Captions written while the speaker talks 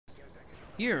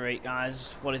You're right,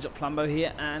 guys, what is up, Flambo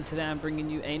here, and today I'm bringing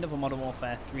you another Modern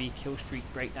Warfare 3 Killstreak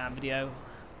breakdown video,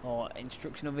 or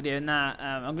instructional video. Now,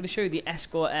 I'm going to show you the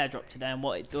ESCORT airdrop today and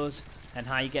what it does and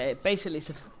how you get it. Basically,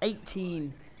 it's a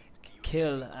 18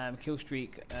 kill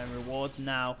streak reward.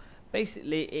 Now,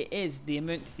 basically, it is the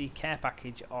emergency care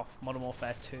package of Modern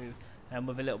Warfare 2,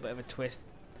 with a little bit of a twist.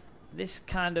 This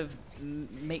kind of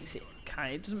makes it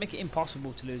it doesn't make it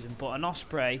impossible to lose them, but an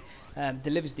Osprey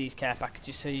delivers these care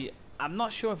packages, so I'm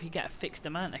not sure if you get a fixed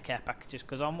amount of care packages,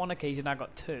 because on one occasion I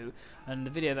got 2, and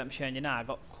the video that I'm showing you now I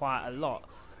got quite a lot.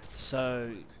 So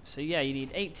yeah, you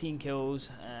need 18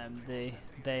 kills.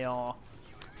 They are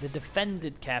the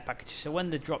defended care packages, so when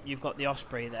they drop you've got the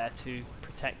Osprey there to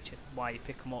protect you while you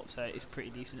pick them up, so it's pretty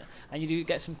decent, and you do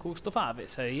get some cool stuff out of it.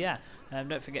 So yeah,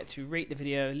 don't forget to rate the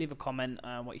video, leave a comment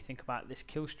on what you think about this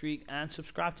kill streak, and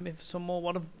subscribe to me for some more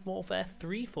Modern Warfare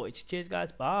 3 footage. Cheers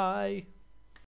guys, bye.